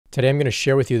Today, I'm going to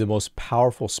share with you the most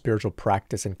powerful spiritual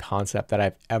practice and concept that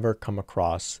I've ever come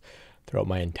across throughout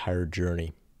my entire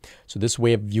journey. So this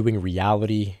way of viewing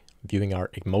reality, viewing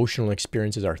our emotional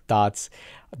experiences, our thoughts,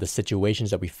 the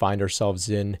situations that we find ourselves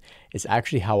in, is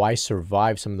actually how I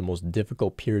survived some of the most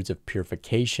difficult periods of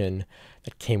purification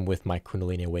that came with my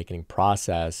Kundalini awakening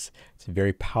process. It's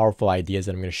very powerful ideas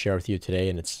that I'm going to share with you today,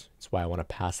 and it's why I want to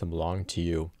pass them along to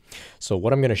you. So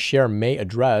what I'm going to share may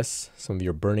address some of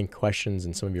your burning questions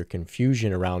and some of your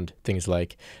confusion around things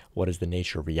like, what is the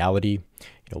nature of reality?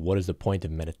 What is the point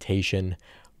of meditation?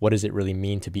 What does it really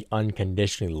mean to be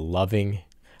unconditionally loving?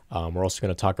 We're also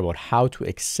going to talk about how to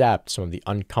accept some of the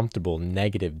uncomfortable,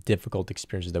 negative, difficult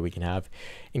experiences that we can have,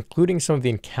 including some of the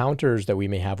encounters that we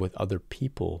may have with other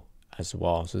people as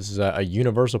well. So this is a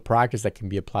universal practice that can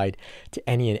be applied to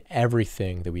any and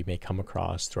everything that we may come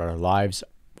across throughout our lives,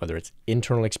 whether it's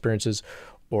internal experiences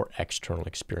or external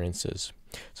experiences.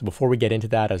 So before we get into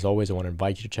that, as always, I want to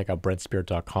invite you to check out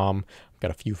breadspirit.com. I've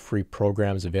got a few free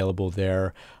programs available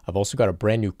there. I've also got a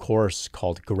brand new course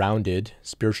called Grounded,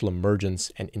 Spiritual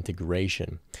Emergence and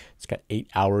Integration. It's got 8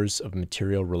 hours of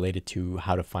material related to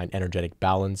how to find energetic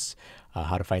balance,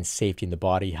 how to find safety in the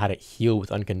body, how to heal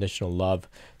with unconditional love,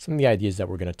 some of the ideas that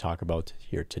we're going to talk about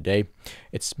here today.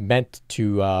 It's meant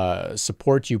to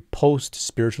support you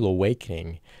post-spiritual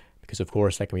awakening, because of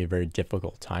course that can be a very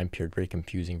difficult time period, very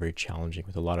confusing, very challenging,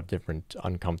 with a lot of different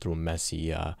uncomfortable,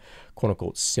 messy,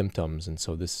 quote-unquote symptoms. And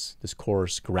so this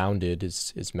course, Grounded,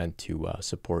 is meant to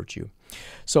support you.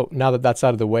 So now that that's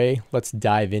out of the way, let's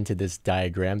dive into this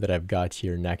diagram that I've got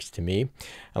here next to me.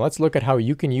 And let's look at how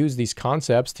you can use these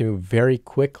concepts to move very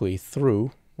quickly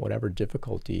through whatever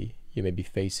difficulty you may be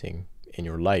facing in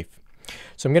your life.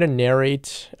 So I'm going to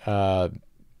narrate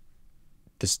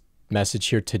this message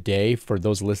here today for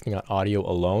those listening on audio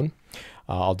alone.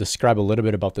 I'll describe a little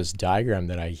bit about this diagram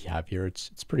that I have here.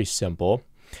 It's pretty simple.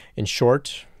 In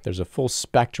short, there's a full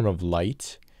spectrum of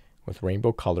light with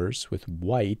rainbow colors with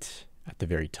white at the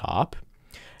very top.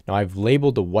 Now I've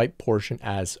labeled the white portion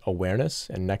as awareness,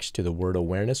 and next to the word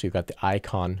awareness we've got the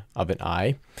icon of an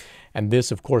eye. And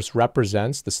this of course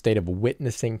represents the state of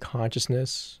witnessing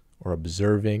consciousness, or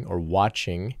observing, or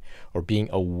watching, or being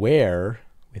aware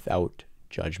without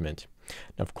judgment.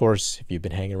 Now, of course, if you've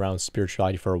been hanging around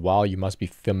spirituality for a while, you must be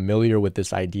familiar with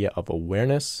this idea of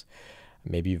awareness.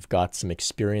 Maybe you've got some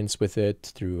experience with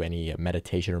it through any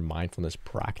meditation or mindfulness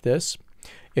practice.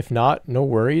 If not, no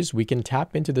worries. We can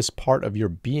tap into this part of your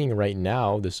being right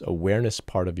now, this awareness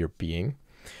part of your being.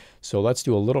 So let's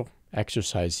do a little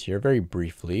exercise here very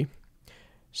briefly.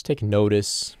 Just take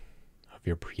notice of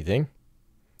your breathing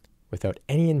without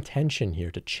any intention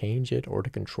here to change it or to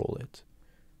control it.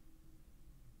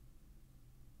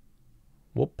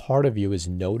 What part of you is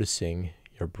noticing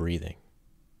your breathing?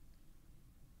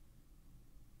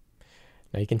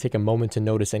 Now you can take a moment to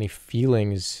notice any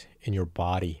feelings in your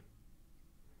body.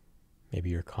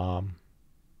 Maybe you're calm.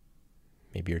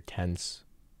 Maybe you're tense.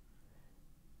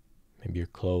 Maybe your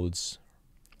clothes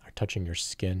are touching your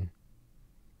skin.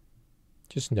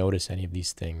 Just notice any of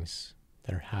these things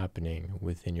that are happening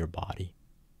within your body.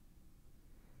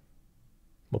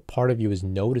 What part of you is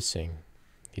noticing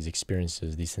these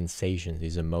experiences, these sensations,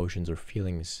 these emotions or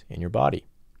feelings in your body?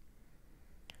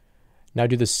 Now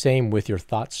do the same with your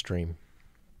thought stream.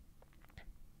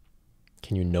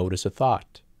 Can you notice a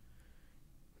thought?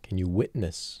 Can you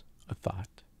witness a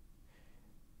thought?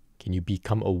 Can you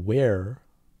become aware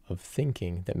of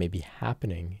thinking that may be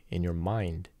happening in your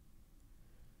mind?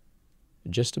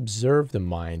 Just observe the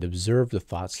mind, observe the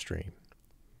thought stream,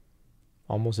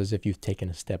 almost as if you've taken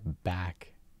a step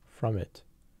back from it.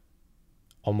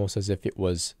 Almost as if it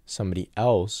was somebody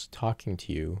else talking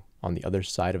to you on the other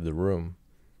side of the room.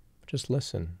 Just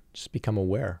listen, just become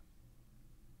aware.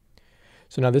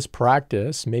 So now this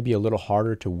practice may be a little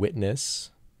harder to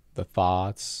witness the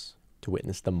thoughts, to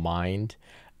witness the mind,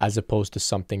 as opposed to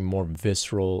something more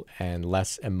visceral and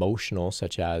less emotional,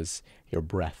 such as your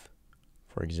breath,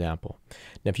 for example.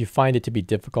 Now, if you find it to be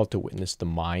difficult to witness the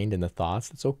mind and the thoughts,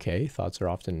 that's okay. Thoughts are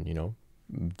often,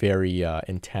 very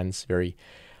intense, very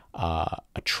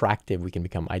attractive. We can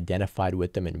become identified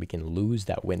with them and we can lose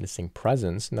that witnessing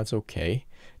presence, and that's okay.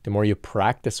 The more you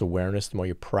practice awareness, the more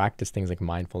you practice things like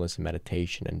mindfulness and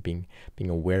meditation and being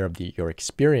aware of your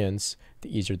experience,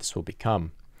 the easier this will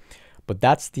become. But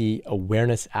that's the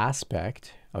awareness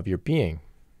aspect of your being.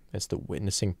 It's the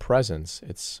witnessing presence.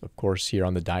 It's, of course, here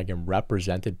on the diagram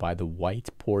represented by the white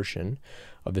portion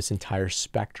of this entire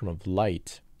spectrum of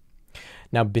light.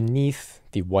 Now, beneath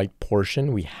the white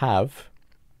portion, we have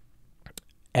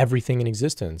everything in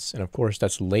existence. And of course,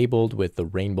 that's labeled with the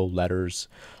rainbow letters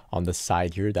on the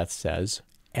side here that says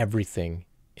everything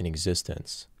in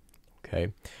existence.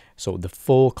 Okay, so the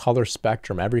full color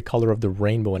spectrum, every color of the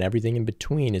rainbow and everything in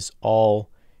between is all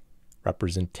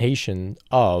representation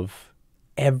of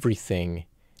everything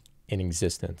in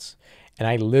existence. And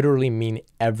I literally mean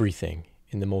everything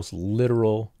in the most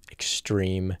literal,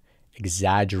 extreme,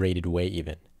 exaggerated way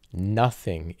even.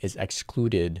 Nothing is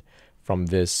excluded from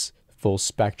this full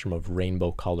spectrum of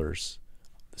rainbow colors,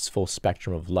 this full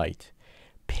spectrum of light.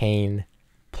 Pain,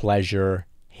 pleasure,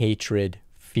 hatred,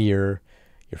 fear,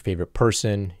 your favorite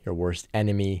person, your worst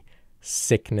enemy,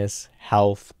 sickness,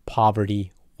 health,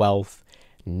 poverty, wealth,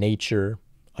 nature,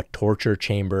 a torture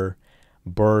chamber,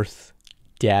 birth,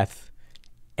 death,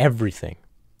 everything.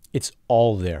 It's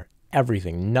all there.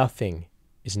 Everything. Nothing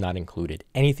is not included.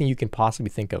 Anything you can possibly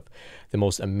think of. The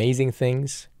most amazing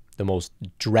things, the most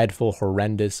dreadful,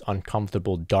 horrendous,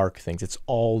 uncomfortable, dark things. It's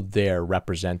all there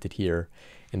represented here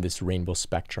in this rainbow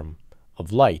spectrum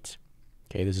of light.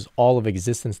 Okay, this is all of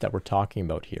existence that we're talking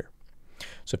about here.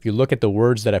 So if you look at the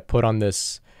words that I put on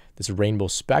this rainbow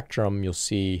spectrum, you'll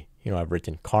see, I've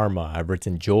written karma, I've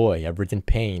written joy, I've written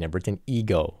pain, I've written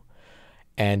ego.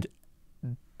 And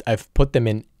I've put them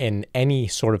in any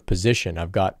sort of position.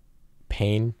 I've got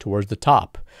pain towards the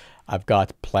top. I've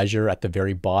got pleasure at the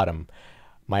very bottom.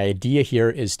 My idea here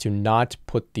is to not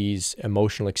put these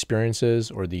emotional experiences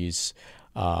or these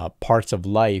parts of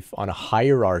life on a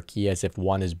hierarchy as if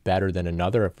one is better than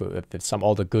another. If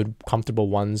all the good, comfortable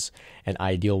ones and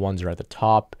ideal ones are at the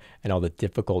top and all the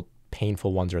difficult,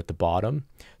 painful ones are at the bottom.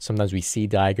 Sometimes we see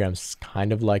diagrams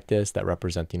kind of like this that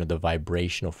represent, the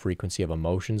vibrational frequency of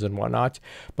emotions and whatnot.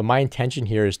 But my intention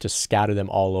here is to scatter them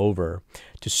all over,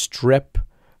 to strip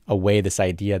away this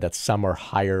idea that some are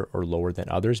higher or lower than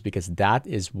others, because that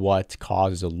is what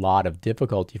causes a lot of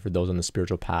difficulty for those on the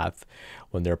spiritual path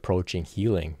when they're approaching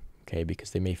healing. Okay,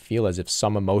 because they may feel as if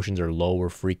some emotions are lower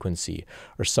frequency,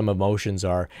 or some emotions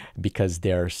are because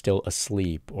they're still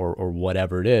asleep, or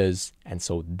whatever it is. And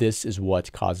so this is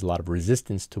what causes a lot of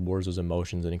resistance towards those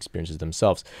emotions and experiences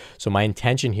themselves. So my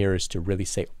intention here is to really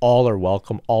say all are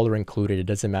welcome, all are included. It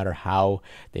doesn't matter how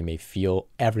they may feel,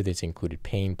 everything's included.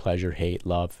 Pain, pleasure, hate,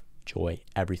 love, joy,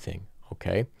 everything.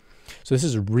 Okay, so this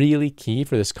is really key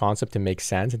for this concept to make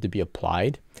sense and to be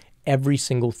applied. Every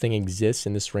single thing exists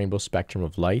in this rainbow spectrum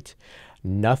of light.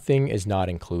 Nothing is not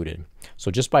included.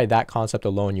 So just by that concept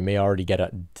alone, you may already get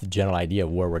a general idea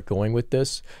of where we're going with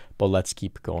this, but let's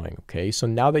keep going, okay? So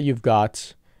now that you've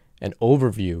got an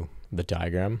overview of the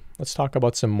diagram, let's talk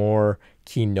about some more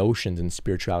key notions in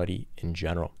spirituality in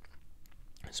general.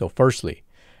 So firstly,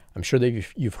 I'm sure that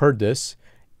you've heard this,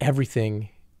 everything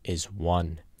is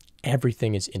one.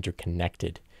 Everything is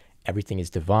interconnected. Everything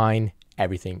is divine.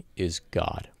 Everything is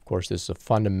God. Of course, this is a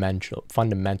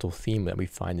fundamental theme that we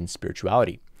find in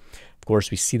spirituality. Of course,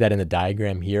 we see that in the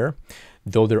diagram here.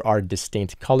 Though there are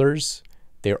distinct colors,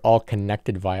 they're all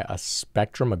connected via a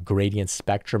spectrum, a gradient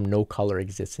spectrum. No color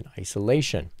exists in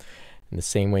isolation. In the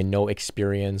same way, no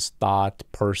experience, thought,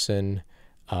 person,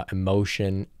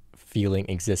 emotion, feeling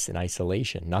exists in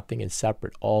isolation. Nothing is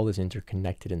separate. All is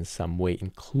interconnected in some way,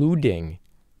 including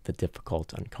the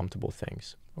difficult, uncomfortable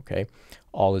things. Okay?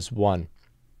 All is one.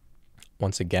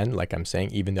 Once again, like I'm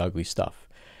saying, even the ugly stuff,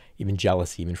 even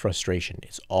jealousy, even frustration,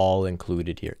 it's all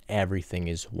included here. Everything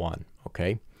is one.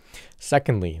 Okay?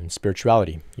 Secondly, in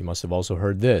spirituality, you must have also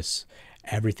heard this.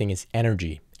 Everything is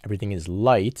energy. Everything is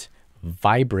light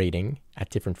vibrating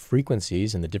at different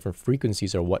frequencies, and the different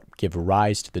frequencies are what give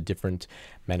rise to the different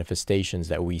manifestations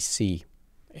that we see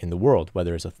in the world,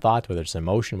 whether it's a thought, whether it's an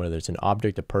emotion, whether it's an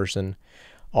object, a person.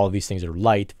 All of these things are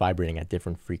light vibrating at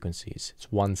different frequencies.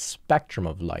 It's one spectrum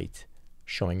of light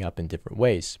showing up in different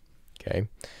ways. Okay,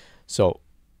 so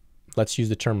let's use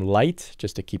the term light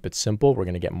just to keep it simple. We're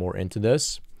going to get more into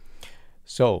this.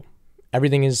 So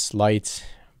everything is light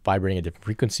vibrating at different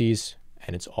frequencies,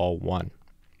 and it's all one.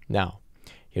 Now,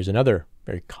 here's another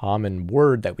very common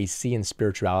word that we see in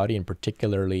spirituality, and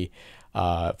particularly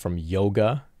from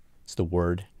yoga. It's the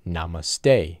word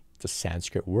namaste. It's a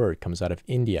Sanskrit word. It comes out of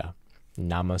India.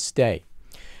 Namaste.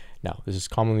 Now, this is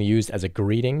commonly used as a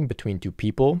greeting between two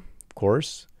people, of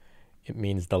course. It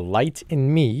means the light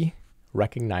in me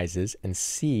recognizes and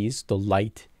sees the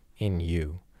light in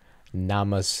you.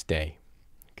 Namaste.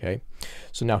 Okay?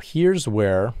 So now here's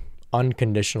where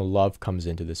unconditional love comes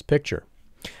into this picture.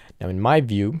 Now, in my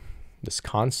view, this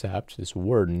concept, this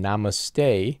word,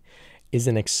 namaste, is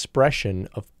an expression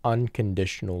of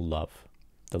unconditional love.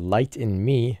 The light in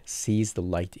me sees the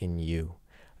light in you.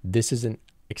 This is an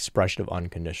expression of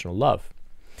unconditional love.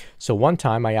 So one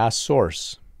time I asked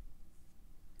Source,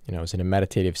 I was in a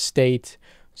meditative state,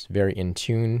 I was very in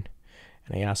tune,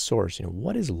 and I asked Source,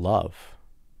 what is love?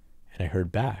 And I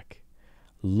heard back,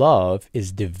 Love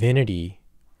is divinity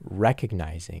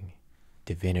recognizing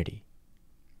divinity.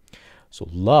 So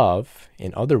love,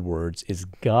 in other words, is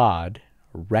God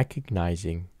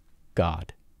recognizing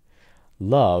God.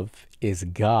 Love is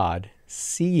God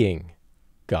seeing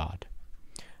God.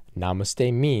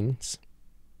 Namaste means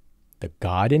the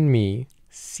God in me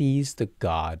sees the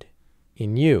God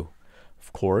in you.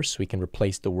 Of course, we can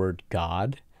replace the word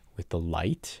God with the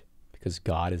light, because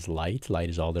God is light. Light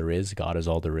is all there is. God is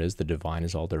all there is. The divine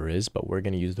is all there is. But we're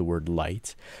going to use the word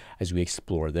light as we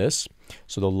explore this.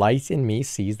 So the light in me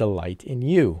sees the light in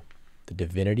you. The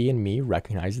divinity in me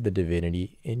recognizes the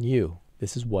divinity in you.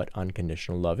 This is what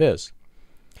unconditional love is.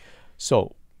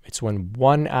 So it's when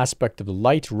one aspect of the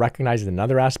light recognizes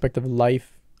another aspect of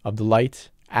the light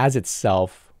as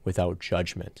itself without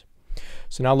judgment.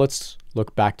 So now let's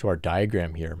look back to our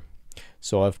diagram here.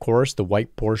 So of course, the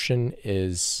white portion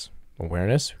is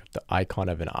awareness, the icon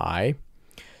of an eye.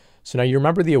 So now you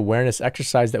remember the awareness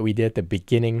exercise that we did at the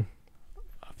beginning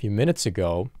a few minutes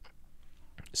ago.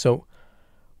 So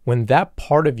when that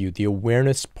part of you, the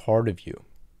awareness part of you,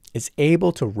 is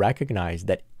able to recognize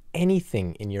that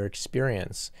anything in your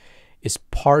experience is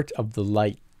part of the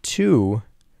light too,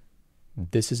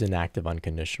 this is an act of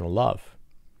unconditional love.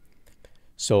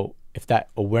 So if that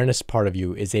awareness part of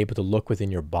you is able to look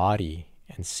within your body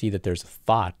and see that there's a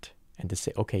thought, and to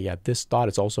say, okay, yeah, this thought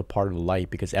is also part of the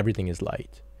light because everything is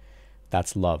light.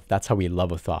 That's love. That's how we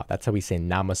love a thought. That's how we say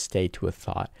namaste to a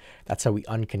thought. That's how we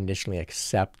unconditionally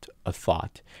accept a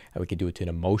thought. And we can do it to an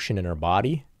emotion in our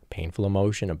body, a painful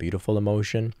emotion, a beautiful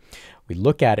emotion. We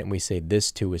look at it and we say,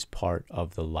 this too is part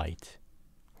of the light.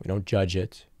 We don't judge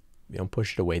it. We don't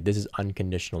push it away. This is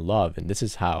unconditional love. And this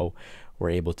is how we're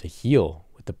able to heal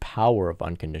with the power of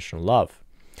unconditional love.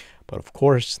 But of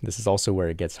course, this is also where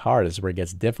it gets hard. This is where it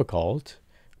gets difficult,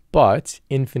 but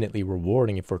infinitely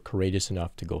rewarding if we're courageous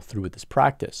enough to go through with this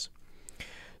practice.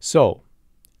 So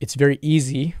it's very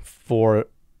easy for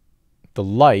the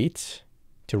light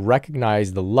to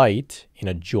recognize the light in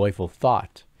a joyful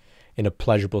thought, in a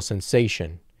pleasurable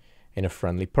sensation, in a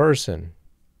friendly person,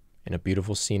 in a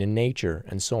beautiful scene in nature,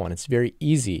 and so on. It's very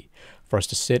easy for us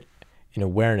to sit in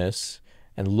awareness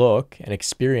and look and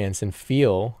experience and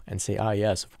feel and say, ah,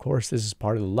 yes, of course, this is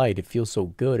part of the light. It feels so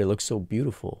good. It looks so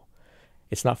beautiful.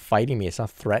 It's not fighting me. It's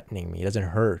not threatening me. It doesn't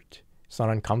hurt. It's not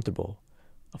uncomfortable.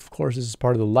 Of course, this is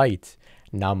part of the light.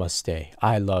 Namaste.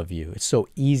 I love you. It's so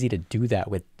easy to do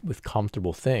that with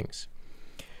comfortable things.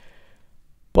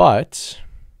 But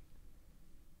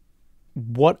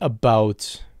what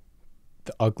about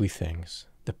the ugly things,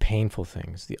 the painful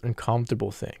things, the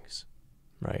uncomfortable things,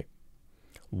 right?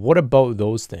 What about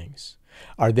those things?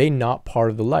 Are they not part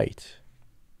of the light?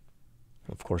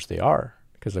 Of course they are,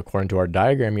 because according to our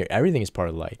diagram here, everything is part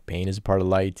of the light. Pain is a part of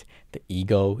the light. The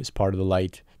ego is part of the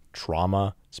light.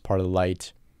 Trauma is part of the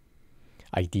light.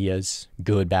 Ideas,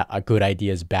 good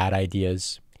ideas, bad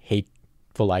ideas,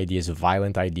 hateful ideas,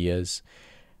 violent ideas,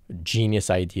 genius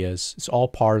ideas, it's all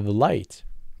part of the light.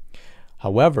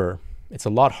 However, it's a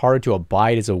lot harder to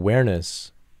abide as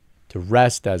awareness, to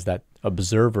rest as that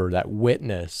observer, that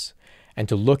witness, and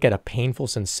to look at a painful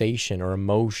sensation or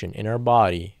emotion in our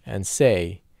body and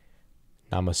say,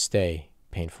 namaste,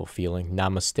 painful feeling.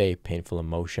 Namaste, painful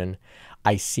emotion.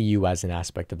 I see you as an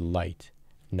aspect of the light.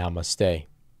 Namaste.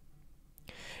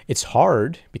 It's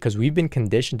hard because we've been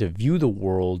conditioned to view the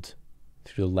world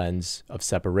through the lens of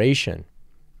separation,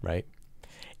 right?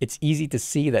 It's easy to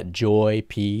see that joy,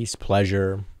 peace,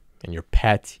 pleasure, and your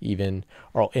pet even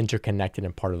are all interconnected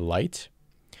and part of the light.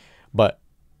 But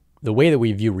the way that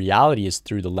we view reality is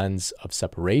through the lens of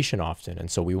separation often.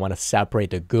 And so we want to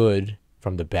separate the good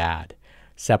from the bad,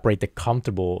 separate the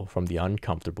comfortable from the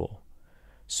uncomfortable.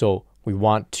 So we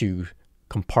want to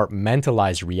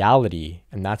compartmentalize reality,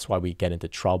 and that's why we get into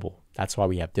trouble. That's why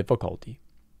we have difficulty,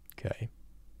 okay?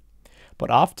 But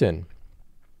often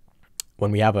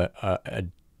when we have a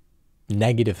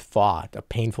negative thought, a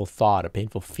painful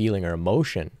feeling or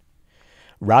emotion,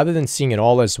 rather than seeing it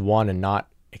all as one and not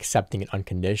accepting it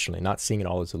unconditionally, not seeing it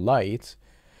all as a light,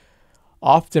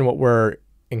 often what we're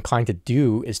inclined to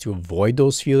do is to avoid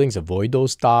those feelings, avoid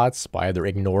those thoughts by either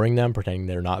ignoring them, pretending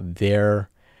they're not there,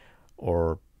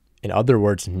 or in other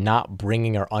words, not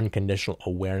bringing our unconditional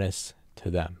awareness to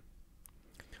them.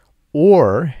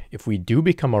 Or if we do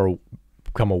become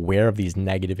aware of these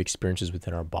negative experiences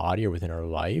within our body or within our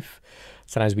life,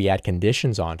 sometimes we add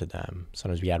conditions onto them.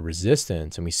 Sometimes we add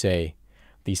resistance and we say,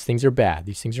 these things are bad.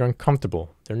 These things are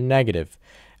uncomfortable. They're negative.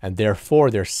 And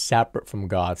therefore, they're separate from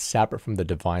God, separate from the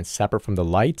divine, separate from the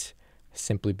light,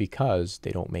 simply because they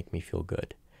don't make me feel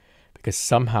good. Because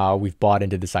somehow we've bought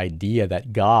into this idea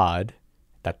that God,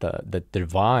 that the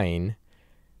divine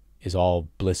is all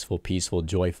blissful, peaceful,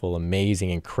 joyful, amazing,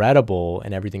 incredible,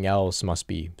 and everything else must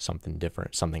be something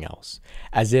different, something else.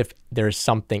 As if there's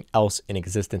something else in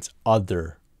existence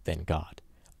other than God,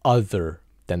 other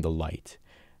than the light.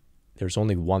 There's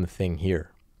only one thing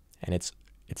here, and it's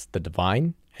the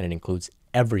divine, and it includes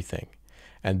everything.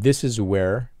 And this is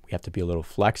where we have to be a little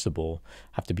flexible,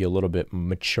 have to be a little bit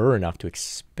mature enough to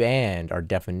expand our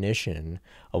definition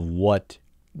of what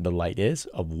the light is,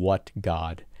 of what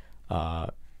God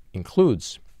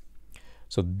includes.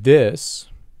 So this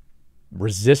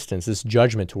resistance, this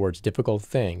judgment towards difficult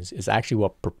things is actually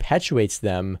what perpetuates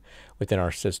them within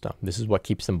our system. This is what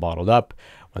keeps them bottled up.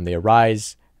 When they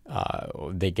arise,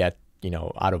 they get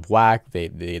out of whack. They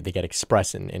get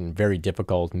expressed in very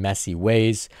difficult, messy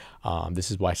ways. This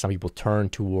is why some people turn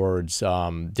towards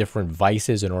different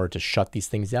vices in order to shut these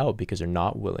things out, because they're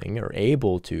not willing or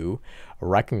able to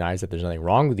recognize that there's nothing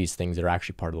wrong with these things that are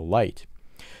actually part of the light.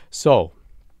 So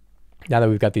now that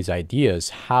we've got these ideas,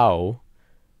 how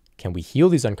can we heal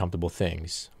these uncomfortable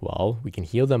things? Well, we can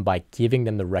heal them by giving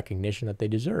them the recognition that they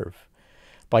deserve,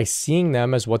 by seeing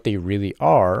them as what they really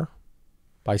are,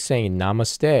 by saying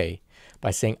namaste, by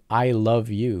saying I love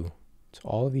you to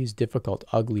all of these difficult,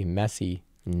 ugly, messy,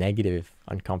 negative,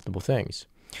 uncomfortable things.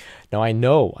 Now I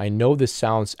know this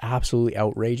sounds absolutely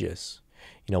outrageous.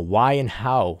 Why and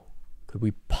how could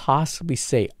we possibly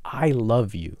say I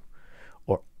love you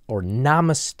or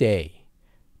namaste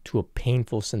to a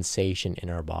painful sensation in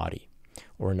our body,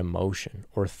 or an emotion,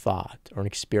 or a thought, or an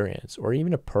experience, or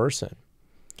even a person?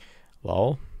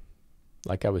 Well,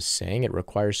 like I was saying, it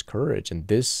requires courage. And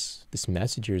this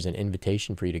message here is an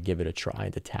invitation for you to give it a try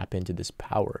and to tap into this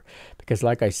power. Because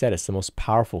like I said, it's the most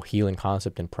powerful healing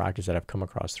concept and practice that I've come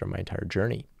across through my entire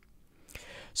journey.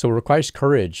 So it requires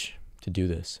courage to do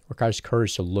this. It requires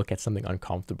courage to look at something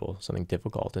uncomfortable, something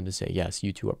difficult, and to say, yes,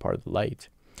 you too are part of the light.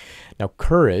 Now,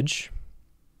 courage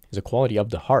is a quality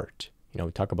of the heart.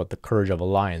 We talk about the courage of a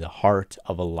lion, the heart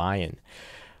of a lion.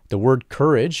 The word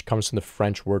courage comes from the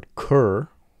French word cœur,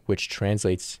 which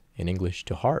translates in English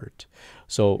to heart.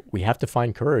 So we have to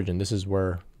find courage, and this is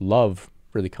where love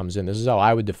really comes in. This is how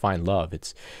I would define love.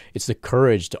 It's the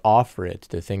courage to offer it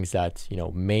to things that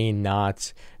may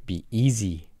not be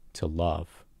easy to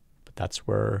love, but that's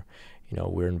where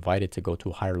we're invited to go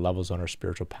to higher levels on our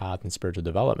spiritual path and spiritual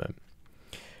development.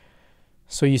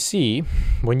 So you see,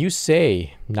 when you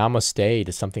say namaste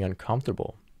to something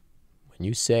uncomfortable, when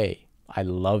you say I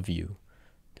love you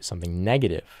to something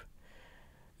negative,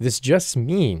 this just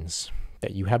means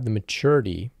that you have the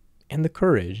maturity and the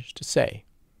courage to say,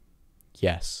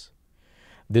 yes,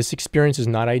 this experience is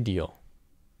not ideal.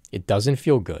 It doesn't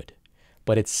feel good,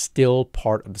 but it's still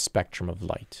part of the spectrum of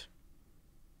light.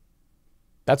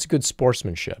 That's good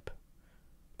sportsmanship.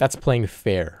 That's playing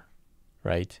fair,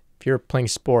 right? If you're playing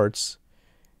sports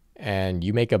and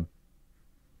you make a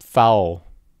foul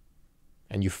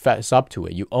and you fess up to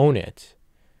it, you own it,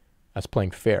 that's playing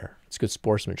fair. It's good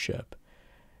sportsmanship.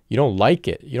 You don't like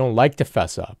it. You don't like to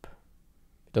fess up.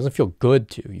 It doesn't feel good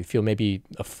to. You feel maybe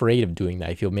afraid of doing that.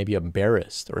 You feel maybe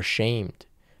embarrassed or ashamed.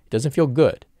 It doesn't feel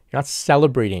good. You're not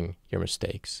celebrating your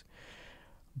mistakes.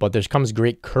 But there comes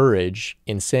great courage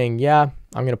in saying, yeah,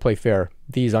 I'm going to play fair.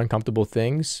 These uncomfortable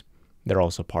things, they're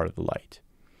also part of the light.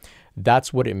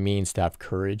 That's what it means to have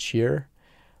courage here.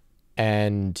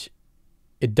 And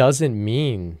it doesn't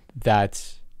mean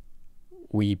that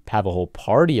we have a whole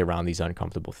party around these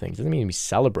uncomfortable things. It doesn't mean we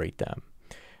celebrate them.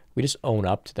 We just own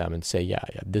up to them and say, yeah,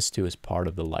 this too is part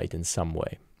of the light in some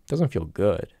way. It doesn't feel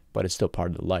good, but it's still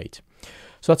part of the light.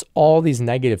 So that's all these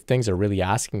negative things are really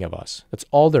asking of us. That's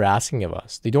all they're asking of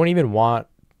us. They don't even want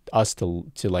us to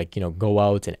go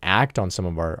out and act on some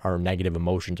of our negative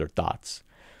emotions or thoughts.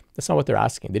 That's not what they're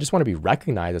asking. They just want to be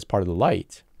recognized as part of the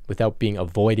light without being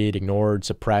avoided, ignored,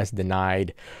 suppressed,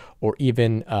 denied, or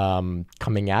even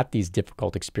coming at these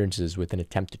difficult experiences with an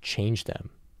attempt to change them,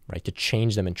 right? To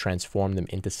change them and transform them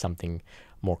into something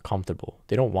more comfortable.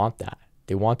 They don't want that.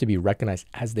 They want to be recognized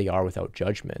as they are without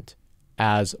judgment,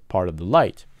 as part of the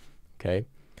light, okay?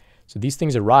 So these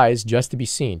things arise just to be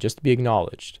seen, just to be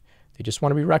acknowledged. They just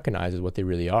want to be recognized as what they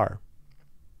really are.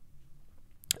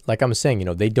 Like I'm saying,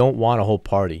 they don't want a whole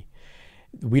party.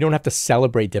 We don't have to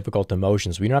celebrate difficult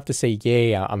emotions. We don't have to say,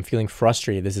 yay, I'm feeling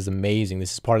frustrated. This is amazing.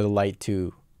 This is part of the light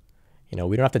too. We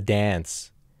don't have to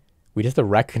dance. We just have to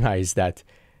recognize that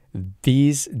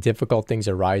these difficult things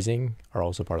arising are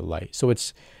also part of the light. So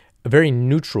it's a very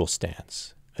neutral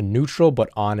stance, a neutral but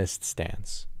honest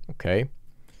stance, okay?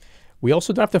 We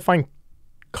also don't have to find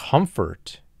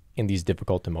comfort in these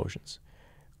difficult emotions.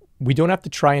 We don't have to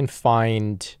try and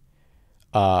find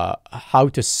how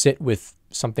to sit with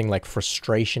something like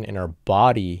frustration in our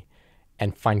body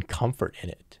and find comfort in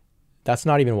it. That's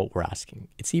not even what we're asking.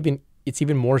 It's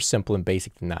even more simple and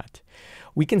basic than that.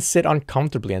 We can sit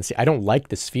uncomfortably and say, I don't like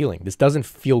this feeling. This doesn't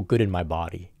feel good in my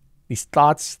body. These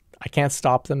thoughts, I can't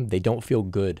stop them. They don't feel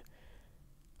good.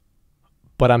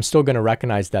 But I'm still going to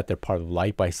recognize that they're part of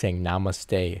light by saying,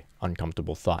 namaste,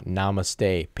 uncomfortable thought.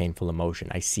 Namaste, painful emotion.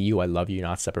 I see you. I love you. You're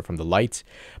not separate from the light,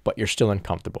 but you're still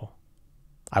uncomfortable.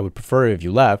 I would prefer if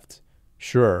you left,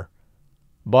 sure.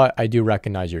 But I do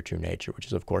recognize your true nature, which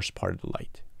is, of course, part of the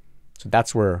light. So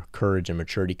that's where courage and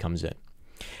maturity comes in.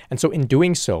 And so in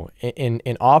doing so,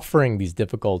 in offering these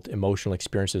difficult emotional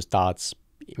experiences, thoughts,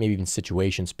 maybe even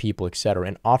situations, people, etc.,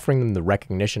 and offering them the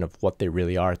recognition of what they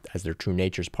really are as their true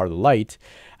nature as part of the light,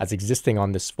 as existing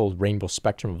on this full rainbow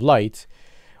spectrum of light,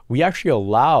 we actually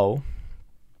allow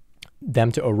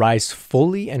them to arise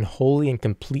fully and wholly and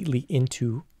completely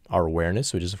into our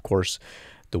awareness, which is, of course,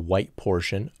 the white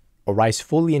portion, arise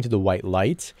fully into the white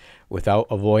light without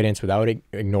avoidance, without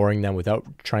ignoring them, without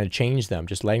trying to change them,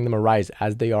 just letting them arise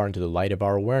as they are into the light of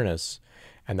our awareness.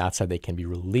 And that's how they can be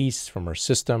released from our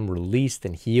system, released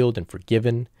and healed and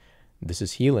forgiven. This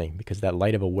is healing, because that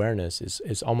light of awareness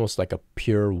is almost like a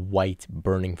pure white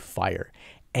burning fire.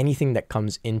 Anything that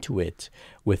comes into it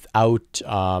without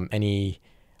any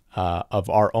of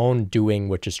our own doing,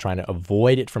 which is trying to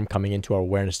avoid it from coming into our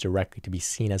awareness directly to be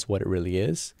seen as what it really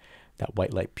is, that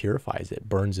white light purifies it,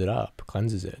 burns it up,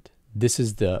 cleanses it. This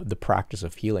is the practice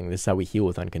of healing. This is how we heal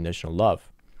with unconditional love.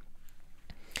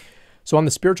 So on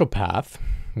the spiritual path,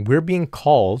 we're being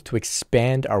called to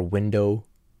expand our window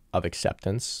of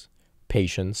acceptance,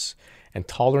 patience, and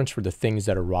tolerance for the things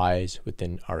that arise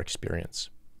within our experience.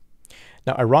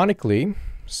 Now, ironically,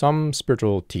 some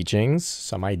spiritual teachings,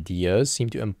 some ideas seem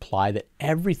to imply that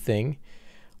everything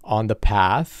on the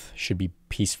path should be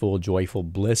peaceful, joyful,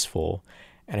 blissful.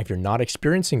 And if you're not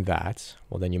experiencing that,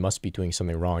 well, then you must be doing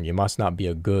something wrong. You must not be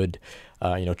a good,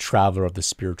 traveler of the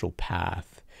spiritual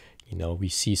path. We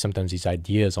see sometimes these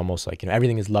ideas almost like,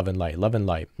 everything is love and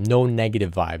light, no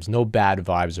negative vibes, no bad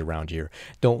vibes around here.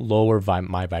 Don't lower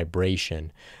my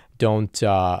vibration. Don't,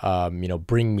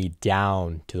 bring me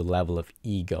down to the level of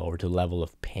ego or to the level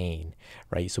of pain,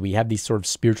 right? So we have these sort of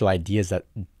spiritual ideas that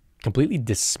completely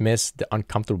dismiss the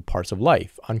uncomfortable parts of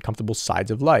life, uncomfortable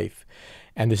sides of life.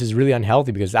 And this is really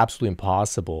unhealthy, because it's absolutely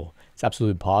impossible. It's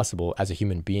absolutely impossible as a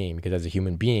human being, because as a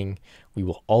human being, we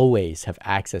will always have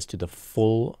access to the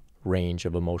full range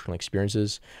of emotional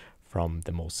experiences, from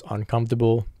the most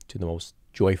uncomfortable to the most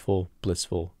joyful,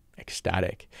 blissful,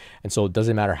 ecstatic. And so it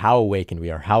doesn't matter how awakened we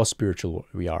are, how spiritual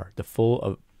we are, the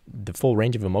full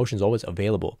range of emotions is always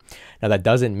available. Now, that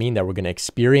doesn't mean that we're going to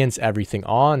experience everything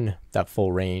on that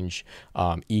full range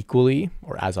equally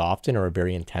or as often or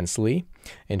very intensely.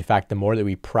 In fact, the more that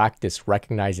we practice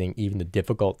recognizing even the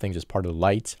difficult things as part of the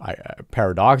light,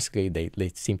 paradoxically, they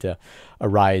seem to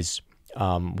arise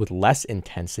with less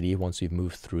intensity once we've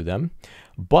moved through them.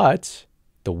 But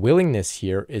the willingness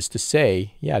here is to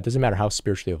say, yeah, it doesn't matter how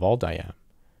spiritually evolved I am.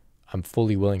 I'm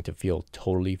fully willing to feel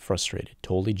totally frustrated,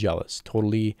 totally jealous,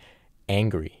 totally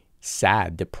angry,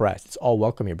 sad, depressed. It's all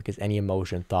welcome here, because any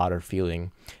emotion, thought, or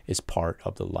feeling is part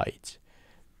of the light.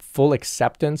 Full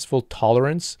acceptance, full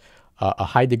tolerance, a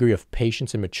high degree of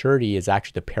patience and maturity is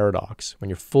actually the paradox. When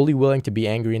you're fully willing to be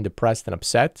angry and depressed and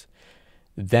upset,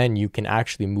 then you can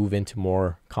actually move into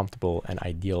more comfortable and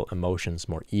ideal emotions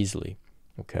more easily,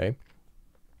 okay?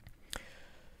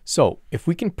 So if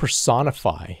we can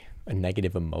personify a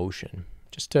negative emotion,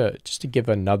 just to give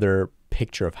another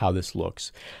picture of how this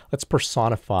looks, let's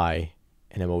personify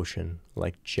an emotion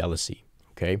like jealousy,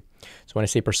 okay? So when I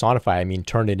say personify, I mean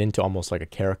turn it into almost like a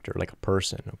character, like a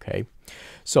person, okay?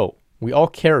 So we all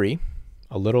carry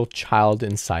a little child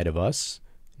inside of us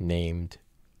named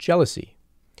jealousy.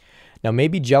 Now,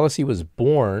 maybe jealousy was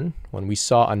born when we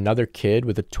saw another kid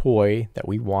with a toy that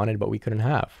we wanted but we couldn't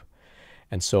have.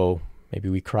 And so maybe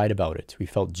we cried about it. We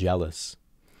felt jealous.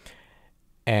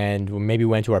 And maybe we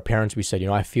went to our parents, we said,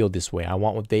 I feel this way. I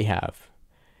want what they have.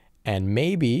 And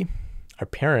maybe our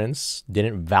parents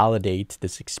didn't validate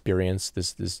this experience,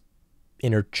 this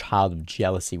inner child of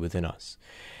jealousy within us.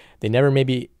 They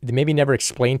maybe never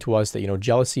explained to us that,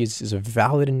 jealousy is a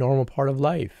valid and normal part of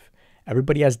life.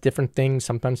 Everybody has different things.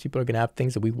 Sometimes people are going to have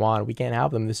things that we want. We can't have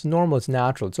them. This is normal. It's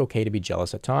natural. It's okay to be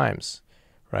jealous at times,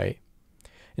 right?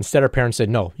 Instead, our parents said,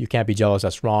 no, you can't be jealous.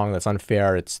 That's wrong. That's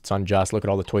unfair. It's unjust. Look at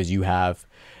all the toys you have.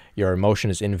 Your emotion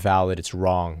is invalid. It's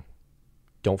wrong.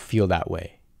 Don't feel that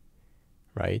way,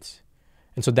 right?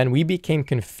 And so then we became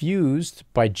confused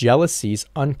by jealousy's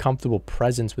uncomfortable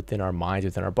presence within our minds,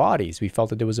 within our bodies. We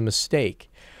felt that there was a mistake.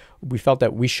 we felt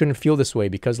that we shouldn't feel this way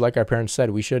because, like our parents said,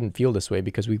 we shouldn't feel this way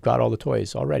because we've got all the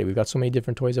toys already. We've got so many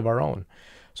different toys of our own.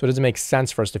 So it doesn't make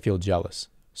sense for us to feel jealous.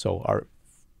 So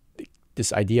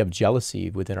this idea of jealousy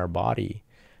within our body,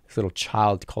 this little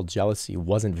child called jealousy,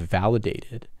 wasn't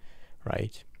validated,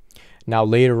 right? Now,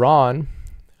 later on,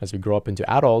 as we grow up into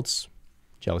adults,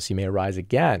 jealousy may arise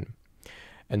again.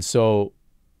 And so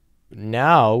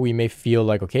now we may feel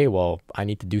like, okay, well, I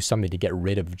need to do something to get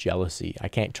rid of jealousy. I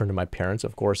can't turn to my parents.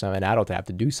 Of course, I'm an adult. I have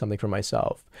to do something for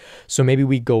myself. So maybe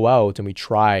we go out and we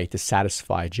try to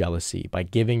satisfy jealousy by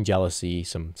giving jealousy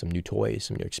some new toys,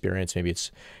 some new experience. Maybe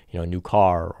it's, a new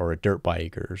car or a dirt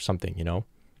bike or something,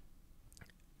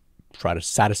 Try to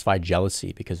satisfy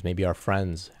jealousy because maybe our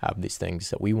friends have these things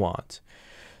that we want.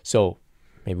 So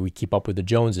maybe we keep up with the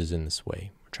Joneses in this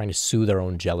way. Trying to soothe our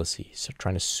own jealousy, so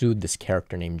trying to soothe this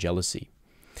character named jealousy.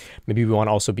 Maybe we want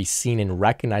to also be seen and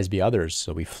recognized by others,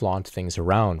 so we flaunt things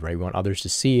around, right? We want others to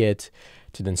see it,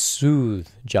 to then soothe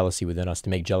jealousy within us, to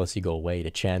make jealousy go away,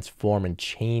 to transform and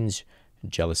change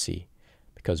jealousy,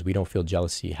 because we don't feel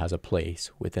jealousy has a place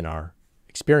within our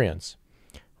experience,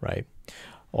 right?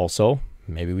 Also,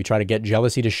 maybe we try to get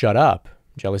jealousy to shut up.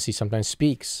 Jealousy sometimes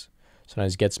speaks.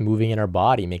 Sometimes gets moving in our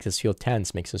body, makes us feel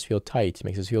tense, makes us feel tight,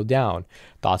 makes us feel down.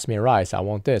 Thoughts may arise. I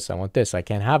want this. I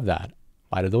can't have that.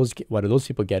 Why do those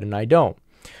people get it and I don't?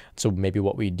 So maybe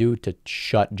what we do to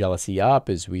shut jealousy up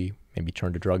is we maybe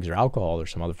turn to drugs or alcohol or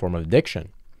some other form of addiction.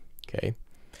 Okay.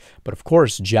 But of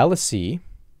course, jealousy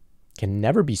can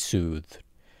never be soothed,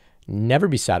 never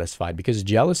be satisfied, because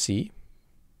jealousy,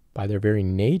 by their very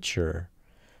nature,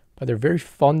 by their very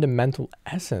fundamental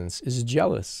essence, is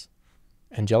jealous.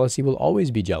 And jealousy will always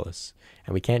be jealous.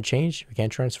 And we can't change, we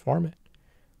can't transform it.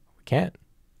 We can't.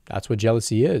 That's what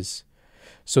jealousy is.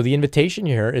 So the invitation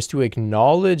here is to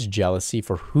acknowledge jealousy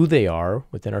for who they are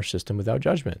within our system without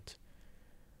judgment.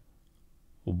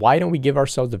 Why don't we give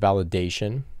ourselves the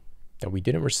validation that we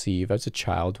didn't receive as a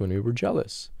child when we were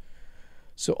jealous?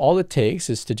 So all it takes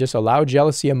is to just allow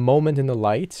jealousy a moment in the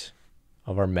light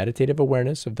of our meditative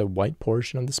awareness of the white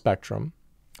portion of the spectrum,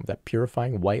 of that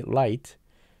purifying white light.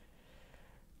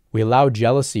 We allow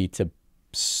jealousy to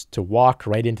walk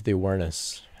right into the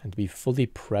awareness and to be fully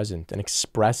present and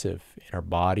expressive in our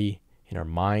body, in our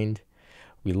mind.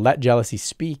 We let jealousy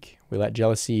speak. We let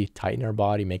jealousy tighten our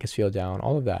body, make us feel down,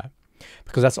 all of that.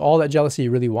 Because that's all that jealousy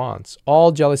really wants.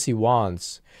 All jealousy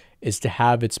wants is to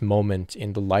have its moment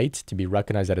in the light, to be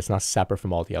recognized that it's not separate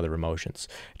from all the other emotions.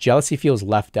 Jealousy feels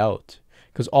left out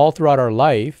because all throughout our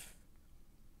life,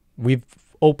 we've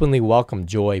openly welcomed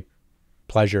joy,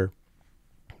 pleasure,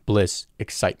 bliss,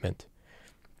 excitement.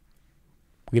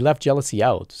 We left jealousy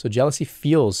out. So jealousy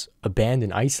feels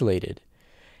abandoned, isolated.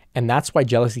 And that's why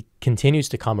jealousy continues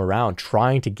to come around,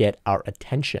 trying to get our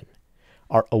attention,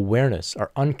 our awareness,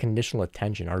 our unconditional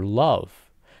attention, our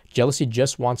love. Jealousy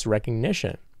just wants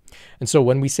recognition. And so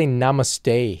when we say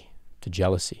namaste to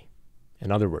jealousy,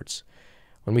 in other words,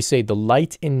 when we say the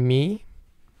light in me,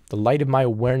 the light of my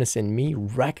awareness in me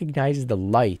recognizes the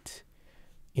light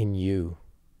in you,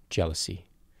 jealousy.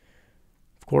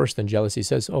 Of course, then jealousy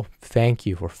says, oh, thank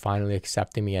you for finally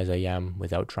accepting me as I am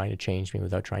without trying to change me,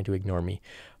 without trying to ignore me.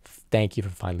 Thank you for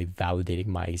finally validating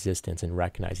my existence and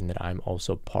recognizing that I'm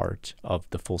also part of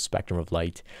the full spectrum of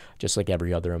light, just like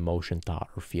every other emotion, thought,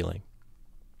 or feeling.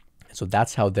 So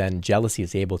that's how then jealousy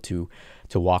is able to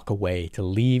walk away, to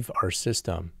leave our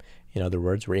system. In other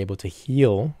words, we're able to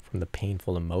heal from the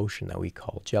painful emotion that we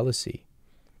call jealousy,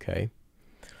 okay?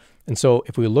 And so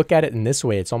if we look at it in this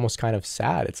way, it's almost kind of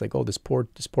sad. It's like, oh, this poor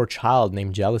child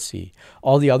named jealousy.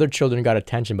 All the other children got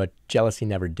attention, but jealousy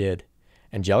never did.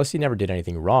 And jealousy never did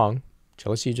anything wrong.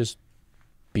 Jealousy just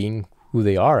being who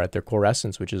they are at their core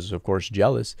essence, which is, of course,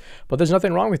 jealous. But there's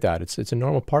nothing wrong with that. It's a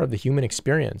normal part of the human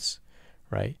experience,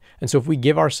 right? And so if we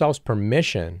give ourselves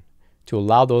permission to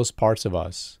allow those parts of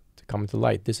us to come into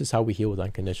light, this is how we heal with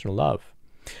unconditional love.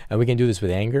 And we can do this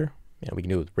with anger. We can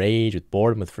do it with rage, with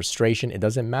boredom, with frustration. It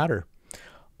doesn't matter.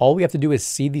 All we have to do is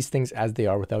see these things as they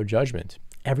are without judgment.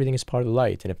 Everything is part of the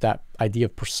light. And if that idea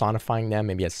of personifying them,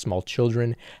 maybe as small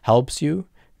children, helps you,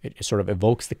 it sort of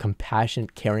evokes the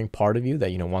compassionate, caring part of you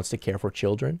that, wants to care for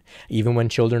children. Even when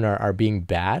children are being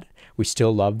bad, we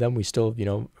still love them. We still,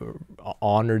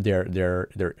 honor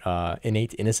their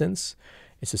innate innocence.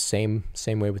 It's the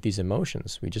same way with these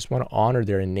emotions. We just want to honor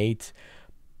their innate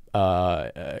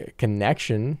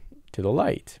connection to the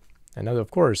light. And now,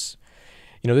 of course,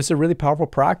 this is a really powerful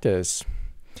practice.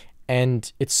 And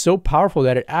it's so powerful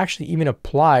that it actually even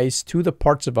applies to the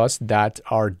parts of us that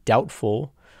are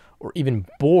doubtful or even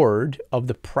bored of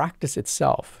the practice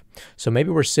itself. So maybe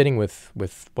we're sitting with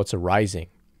what's arising.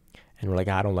 and we're like,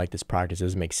 I don't like this practice. It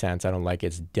doesn't make sense. I don't like it.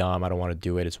 It's dumb. I don't want to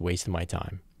do it. It's wasting my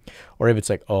time. Or if it's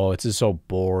like, oh, it's just so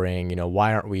boring.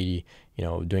 Why aren't we,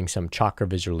 doing some chakra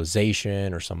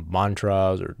visualization or some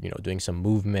mantras or, doing some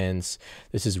movements?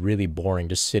 This is really boring.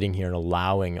 Just sitting here and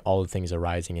allowing all the things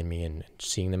arising in me and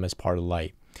seeing them as part of the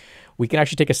light. We can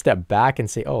actually take a step back and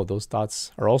say, oh, those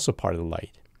thoughts are also part of the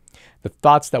light. The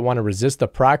thoughts that want to resist the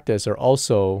practice are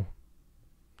also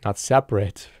not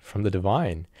separate from the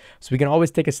divine. So we can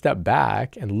always take a step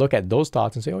back and look at those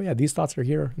thoughts and say, oh yeah, these thoughts are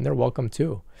here and they're welcome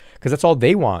too. Because that's all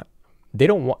they want. They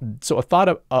don't want, so a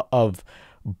thought of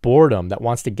boredom that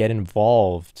wants to get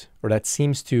involved, or that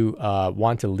seems to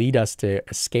want to lead us to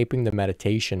escaping the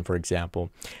meditation, for example,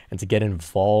 and to get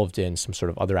involved in some sort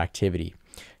of other activity.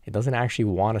 It doesn't actually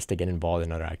want us to get involved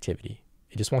in other activity.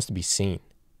 It just wants to be seen.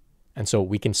 And so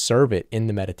we can serve it in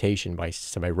the meditation by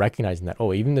recognizing that,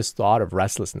 oh, even this thought of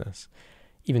restlessness,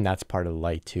 even that's part of the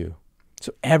light too.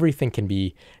 So everything can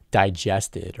be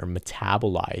digested or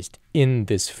metabolized in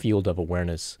this field of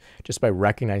awareness just by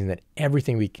recognizing that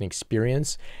everything we can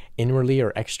experience inwardly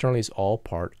or externally is all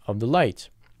part of the light.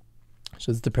 So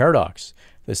it's the paradox.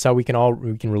 That's how we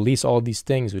can release all of these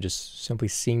things with just simply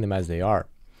seeing them as they are.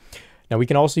 Now we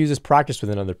can also use this practice with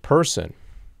another person,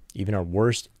 even our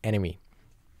worst enemy.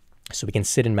 So we can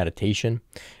sit in meditation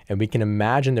and we can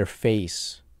imagine their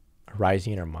face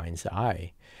arising in our mind's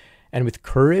eye. And with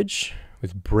courage,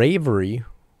 with bravery,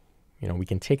 we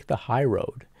can take the high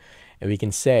road and we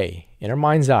can say in our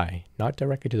mind's eye, not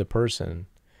directly to the person,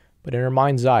 but in our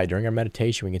mind's eye during our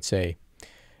meditation, we can say,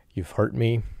 you've hurt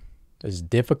me. This is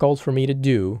difficult for me to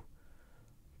do,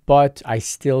 but I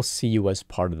still see you as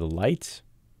part of the light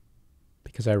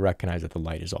because I recognize that the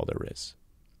light is all there is.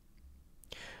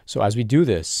 So as we do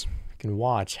this, we can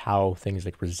watch how things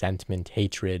like resentment,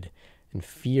 hatred, and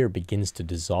fear begins to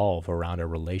dissolve around our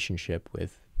relationship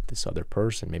with this other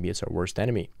person. Maybe it's our worst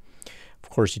enemy. Of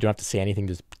course, you don't have to say anything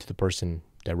to the person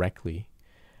directly.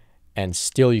 And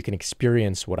still you can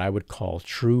experience what I would call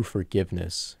true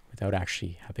forgiveness without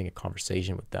actually having a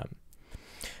conversation with them.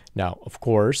 Now, of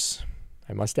course,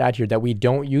 I must add here that we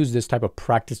don't use this type of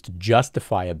practice to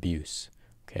justify abuse.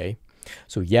 Okay?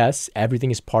 So yes, everything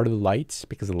is part of the light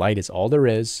because the light is all there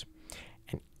is.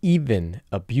 And even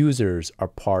abusers are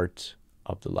part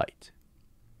of the light.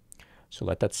 So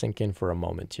let that sink in for a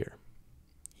moment here.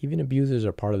 Even abusers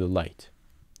are part of the light.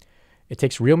 It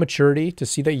takes real maturity to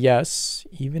see that, yes,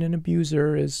 even an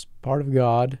abuser is part of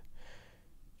God.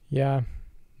 Yeah,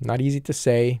 not easy to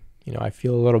say. I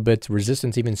feel a little bit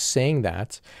resistance even saying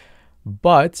that.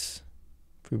 But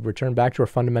if we return back to our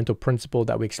fundamental principle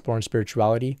that we explore in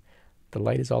spirituality, the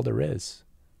light is all there is.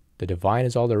 The divine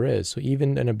is all there is. So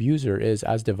even an abuser is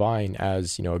as divine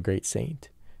as, a great saint,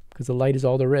 because the light is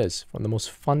all there is from the most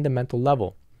fundamental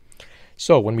level.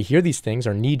 So when we hear these things,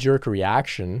 our knee-jerk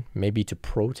reaction may be to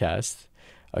protest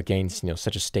against,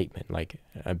 such a statement like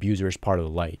abuser is part of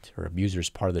the light or abuser is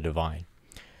part of the divine.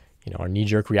 Our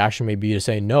knee-jerk reaction may be to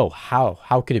say, no,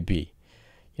 how could it be?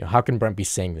 How can Brent be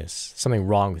saying this? Something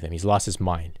wrong with him. He's lost his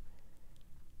mind.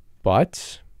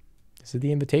 But this is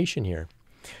the invitation here.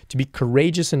 To be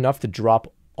courageous enough to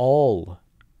drop all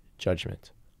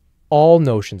judgment, all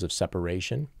notions of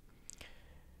separation,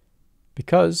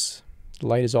 because the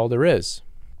light is all there is.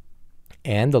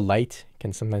 And the light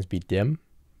can sometimes be dim.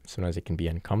 Sometimes it can be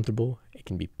uncomfortable. It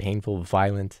can be painful,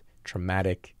 violent,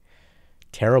 traumatic,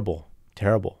 terrible.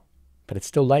 But it's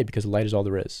still light because the light is all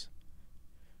there is.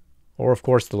 Or, of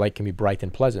course, the light can be bright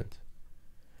and pleasant.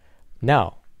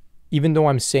 Now, even though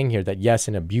I'm saying here that, yes,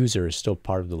 an abuser is still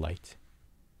part of the light,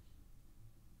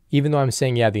 even though I'm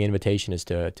saying, yeah, the invitation is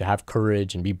to have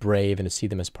courage and be brave and to see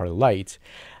them as part of the light,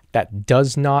 that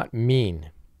does not mean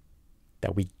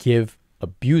that we give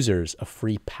abusers a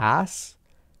free pass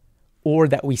or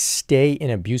that we stay in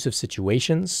abusive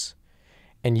situations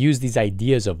and use these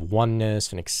ideas of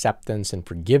oneness and acceptance and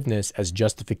forgiveness as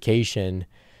justification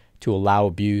to allow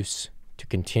abuse to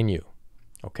continue.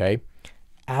 Okay?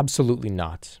 Absolutely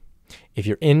not. If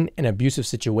you're in an abusive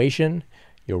situation,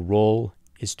 your role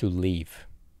is to leave.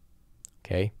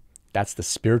 Okay? That's the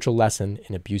spiritual lesson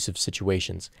in abusive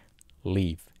situations.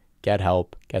 Leave. Get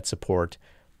help. Get support.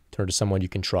 Turn to someone you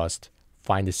can trust.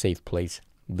 Find a safe place.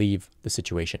 Leave the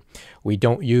situation. We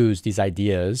don't use these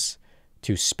ideas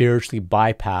to spiritually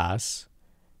bypass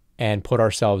and put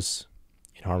ourselves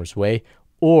in harm's way,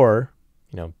 or,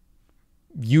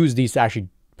 use these to actually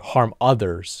harm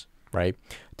others, right?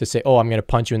 To say, oh, I'm going to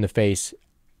punch you in the face.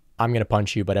 I'm going to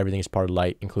punch you, but everything is part of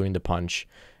light, including the punch.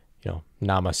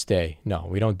 Namaste. No,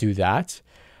 we don't do that.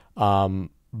 But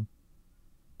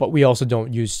we also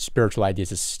don't use spiritual ideas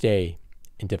to stay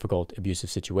in difficult, abusive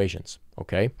situations,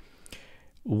 okay?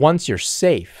 once you're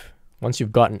safe, once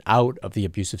you've gotten out of the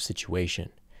abusive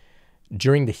situation,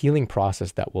 during the healing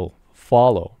process that will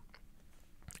follow,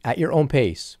 at your own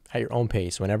pace,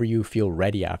 whenever you feel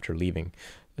ready after leaving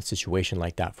a situation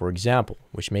like that, for example,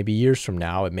 which may be years from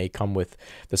now, it may come with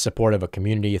the support of a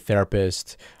community, a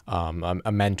therapist,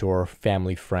 a mentor,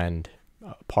 family, friend,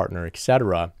 partner,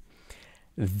 etc.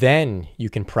 Then you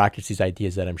can practice these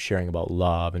ideas that I'm sharing about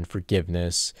love and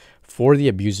forgiveness for the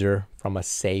abuser from a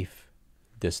safe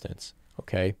distance,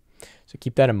 okay? So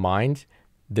keep that in mind.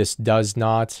 This does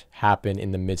not happen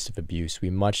in the midst of abuse. We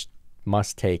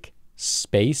must take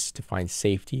space to find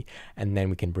safety, and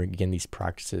then we can begin these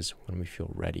practices when we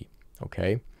feel ready,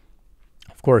 okay?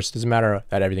 Of course, it doesn't matter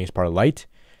that everything is part of light.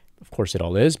 Of course it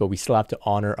all is, but we still have to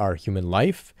honor our human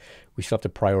life. We still have to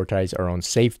prioritize our own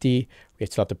safety. We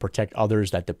still have to protect others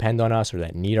that depend on us or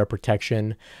that need our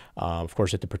protection. Of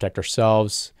course, we have to protect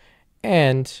ourselves.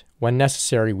 And when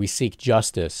necessary, we seek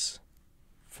justice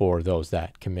for those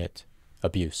that commit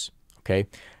abuse, okay?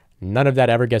 None of that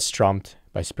ever gets trumped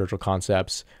by spiritual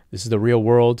concepts. This is the real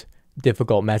world.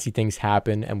 Difficult, messy things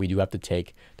happen, and we do have to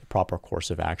take the proper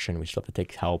course of action. We still have to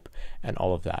take help and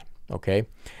all of that, okay?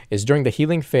 It's during the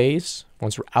healing phase,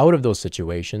 once we're out of those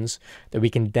situations, that we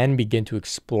can then begin to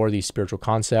explore these spiritual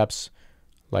concepts,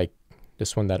 like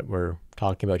this one that we're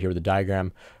talking about here with the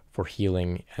diagram, for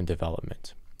healing and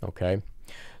development, okay?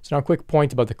 So now a quick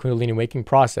point about the Kundalini awakening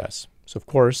process. So of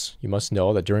course, you must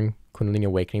know that during Kundalini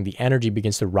awakening, the energy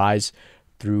begins to rise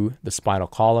through the spinal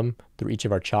column, through each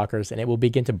of our chakras, and it will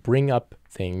begin to bring up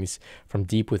things from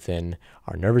deep within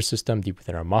our nervous system, deep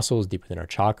within our muscles, deep within our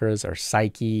chakras, our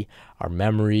psyche, our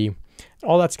memory.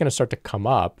 All that's going to start to come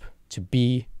up to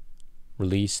be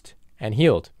released and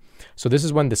healed. So this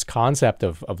is when this concept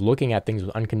of looking at things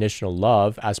with unconditional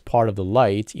love as part of the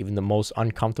light, even the most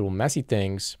uncomfortable, messy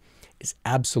things, is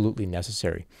absolutely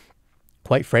necessary.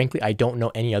 Quite frankly, I don't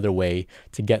know any other way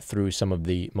to get through some of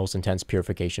the most intense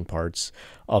purification parts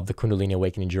of the Kundalini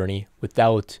awakening journey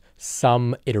without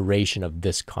some iteration of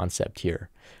this concept here,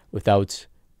 without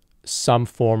some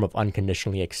form of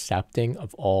unconditionally accepting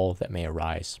of all that may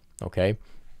arise, okay?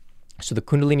 So the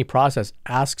Kundalini process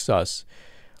asks us,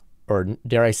 or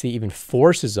dare I say even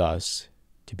forces us,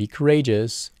 to be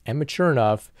courageous and mature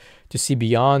enough to see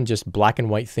beyond just black and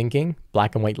white thinking,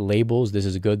 black and white labels, this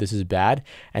is good, this is bad,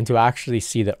 and to actually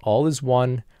see that all is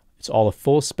one, it's all a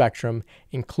full spectrum,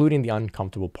 including the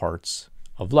uncomfortable parts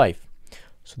of life.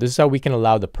 So this is how we can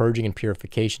allow the purging and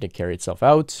purification to carry itself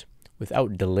out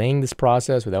without delaying this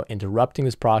process, without interrupting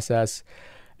this process.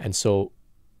 And so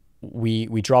we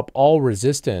drop all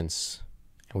resistance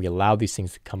and we allow these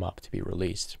things to come up to be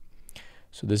released.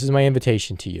 So this is my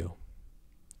invitation to you.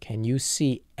 Can you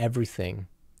see everything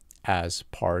as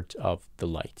part of the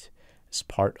light, as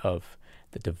part of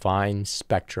the divine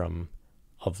spectrum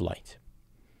of light?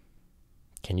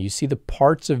 Can you see the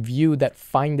parts of you that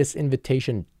find this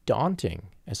invitation daunting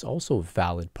as also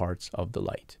valid parts of the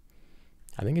light?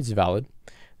 I think it's valid.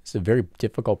 It's a very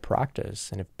difficult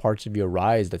practice. And if parts of you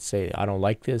arise that say, I don't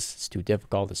like this, it's too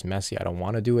difficult, it's messy, I don't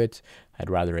want to do it,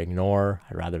 I'd rather ignore,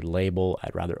 I'd rather label,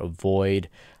 I'd rather avoid,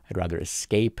 I'd rather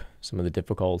escape some of the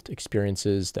difficult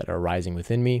experiences that are arising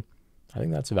within me, I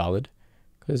think that's valid,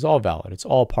 because it's all valid. It's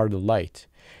all part of the light.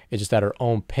 It's just at our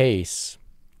own pace,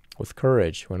 with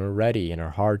courage, when we're ready and our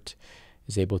heart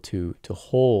is able to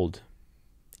hold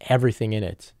everything in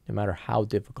it, no matter how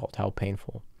difficult, how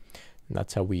painful. And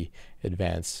that's how we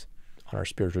advance on our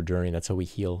spiritual journey. That's how we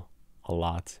heal a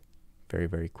lot very,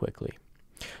 very quickly.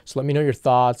 So let me know your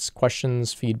thoughts,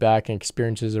 questions, feedback, and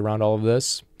experiences around all of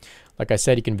this. Like I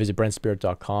said, you can visit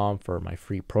brentspirit.com for my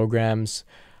free programs.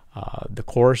 The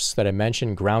course that I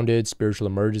mentioned, Grounded, Spiritual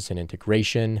Emergence and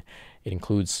Integration, it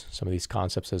includes some of these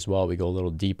concepts as well. We go a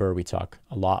little deeper. We talk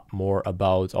a lot more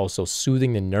about also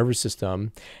soothing the nervous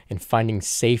system and finding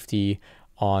safety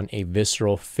on a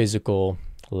visceral, physical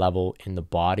level in the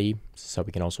body. So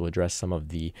we can also address some of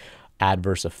the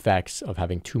adverse effects of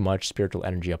having too much spiritual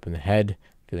energy up in the head,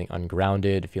 feeling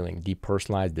ungrounded, feeling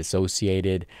depersonalized,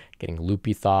 dissociated, getting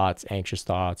loopy thoughts, anxious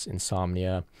thoughts,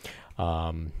 insomnia,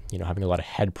 having a lot of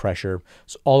head pressure.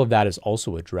 So all of that is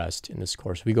also addressed in this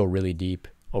course. We go really deep,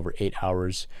 over 8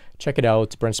 hours. Check it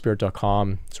out,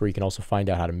 brentspirit.com. It's where you can also find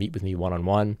out how to meet with me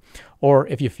one-on-one, or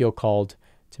if you feel called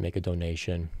to make a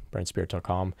donation,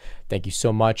 brentspirit.com. Thank you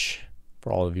so much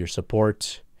for all of your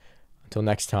support. Until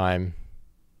next time,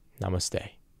 namaste.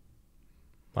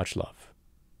 Much love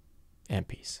and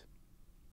peace.